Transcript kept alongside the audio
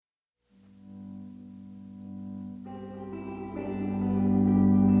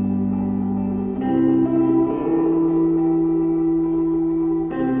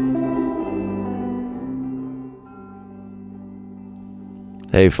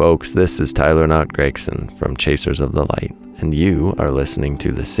Hey folks, this is Tyler Knott Gregson from Chasers of the Light, and you are listening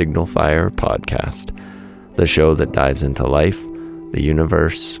to the Signal Fire Podcast, the show that dives into life, the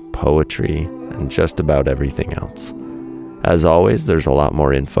universe, poetry, and just about everything else. As always, there's a lot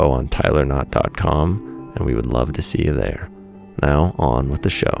more info on tylerknott.com, and we would love to see you there. Now, on with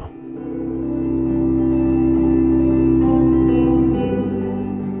the show.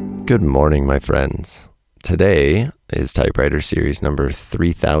 Good morning, my friends. Today is Typewriter Series number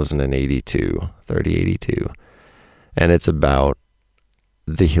 3082, and it's about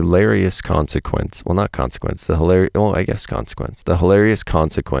the hilarious consequence, the hilarious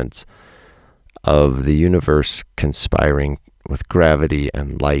consequence of the universe conspiring with gravity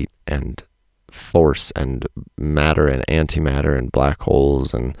and light and force and matter and antimatter and black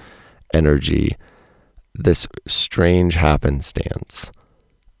holes and energy, this strange happenstance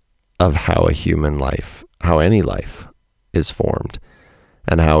of how how any life is formed,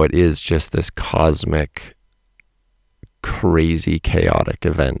 and how it is just this cosmic, crazy, chaotic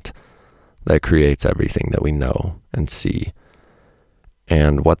event that creates everything that we know and see,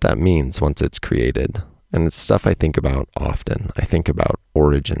 and what that means once it's created. And it's stuff I think about often. I think about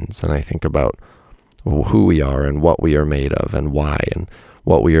origins, and I think about who we are and what we are made of and why, and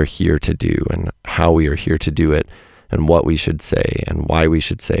what we are here to do and how we are here to do it, and what we should say and why we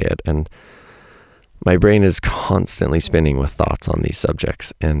should say it. And my brain is constantly spinning with thoughts on these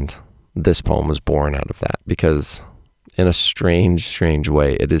subjects, and this poem was born out of that, because in a strange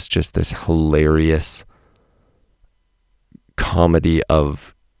way, it is just this hilarious comedy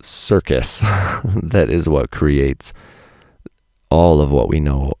of circus that is what creates all of what we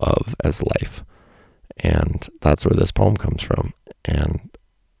know of as life. And that's where this poem comes from. And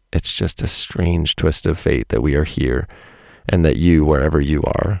it's just a strange twist of fate that we are here, and that you, wherever you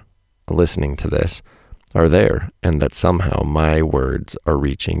are listening to this, are there, and that somehow my words are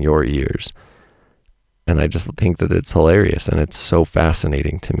reaching your ears. And I just think that it's hilarious, and it's so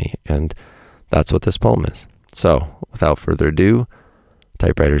fascinating to me, and that's what this poem is. So, without further ado,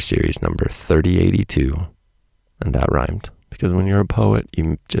 Typewriter Series number 3082, and that rhymed, because when you're a poet,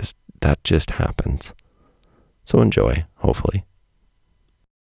 that just happens. So enjoy, hopefully.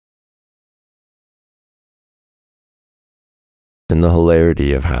 In the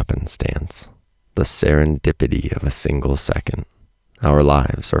hilarity of happenstance, the serendipity of a single second, our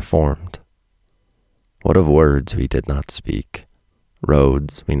lives are formed. What of words we did not speak,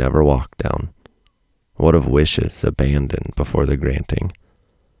 roads we never walked down? What of wishes abandoned before the granting?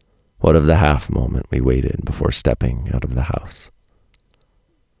 What of the half moment we waited before stepping out of the house?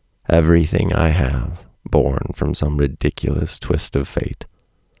 Everything I have, born from some ridiculous twist of fate.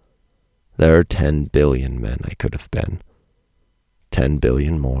 There are 10 billion men I could have been. 10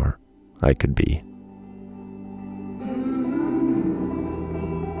 billion more I could be.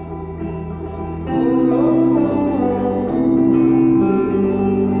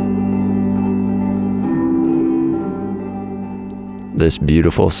 This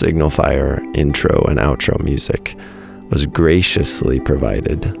beautiful Signal Fire intro and outro music was graciously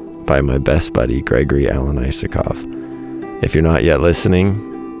provided by my best buddy, Gregory Alan Isakov. If you're not yet listening,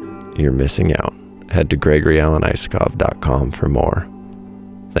 you're missing out. Head to GregoryAlanIsakov.com for more.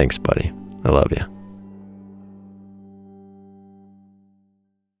 Thanks, buddy. I love you.